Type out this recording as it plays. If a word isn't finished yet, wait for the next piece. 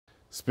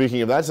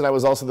Speaking of that, tonight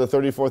was also the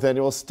 34th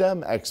annual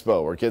STEM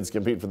Expo, where kids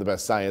compete for the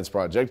best science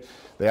project.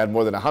 They had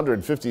more than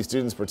 150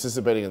 students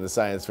participating in the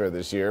science fair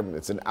this year.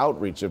 It's an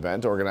outreach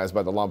event organized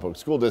by the Lompoc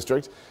School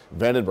District,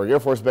 Vandenberg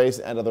Air Force Base,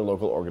 and other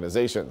local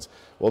organizations.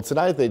 Well,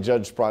 tonight they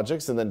judged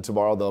projects, and then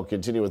tomorrow they'll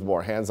continue with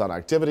more hands-on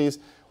activities.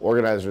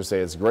 Organizers say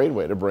it's a great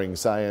way to bring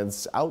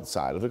science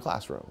outside of the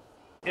classroom.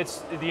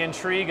 It's the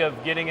intrigue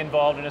of getting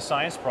involved in a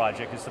science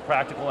project. It's the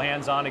practical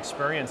hands-on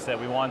experience that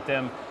we want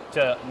them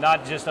to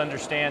not just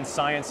understand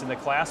science in the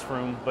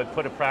classroom, but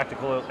put a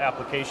practical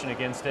application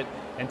against it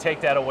and take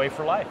that away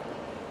for life.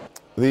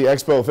 The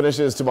expo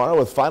finishes tomorrow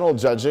with final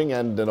judging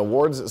and an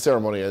awards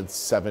ceremony at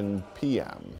 7 p.m.